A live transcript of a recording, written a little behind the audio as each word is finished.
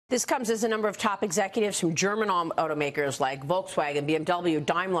This comes as a number of top executives from German automakers like Volkswagen, BMW,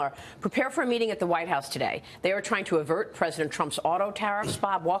 Daimler prepare for a meeting at the White House today. They are trying to avert President Trump's auto tariffs.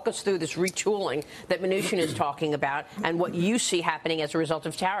 Bob, walk us through this retooling that Mnuchin is talking about and what you see happening as a result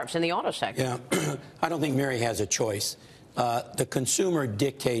of tariffs in the auto sector. Yeah, I don't think Mary has a choice. The consumer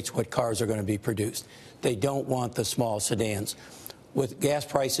dictates what cars are going to be produced. They don't want the small sedans. With gas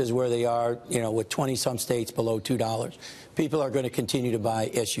prices where they are, with 20-some states below $2, people are going to continue to buy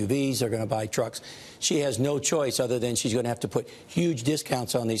SUVs. They're going to buy trucks. She has no choice other than she's going to have to put huge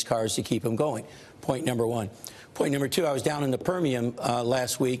discounts on these cars to keep them going. Point number one. Point number two, I was down in the Permian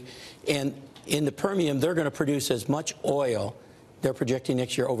last week, and in the Permian, they're going to produce as much oil. They're projecting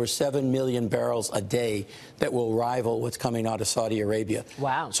next year over 7 million barrels a day that will rival what's coming out of Saudi Arabia.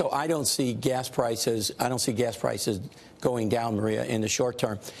 Wow. So I don't see gas prices going down, Maria, in the short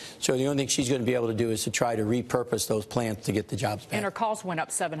term. So the only thing she's going to be able to do is to try to repurpose those plants to get the jobs back. And her costs went up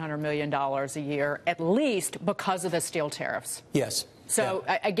 $700 million a year, at least because of the steel tariffs. Yes. So,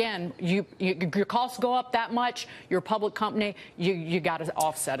 yeah. Again, your costs go up that much, you're a public company, you got to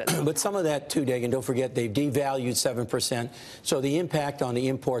offset it. But some of that, too, Dagan, don't forget, they've devalued 7%. So the impact on the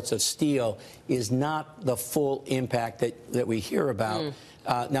imports of steel is not the full impact that we hear about.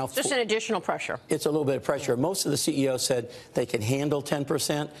 Now, just an additional pressure. It's a little bit of pressure. Most of the CEOs said they can handle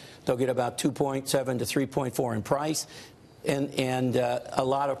 10%. They'll get about 2.7 to 3.4 in price, and a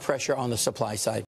lot of pressure on the supply side.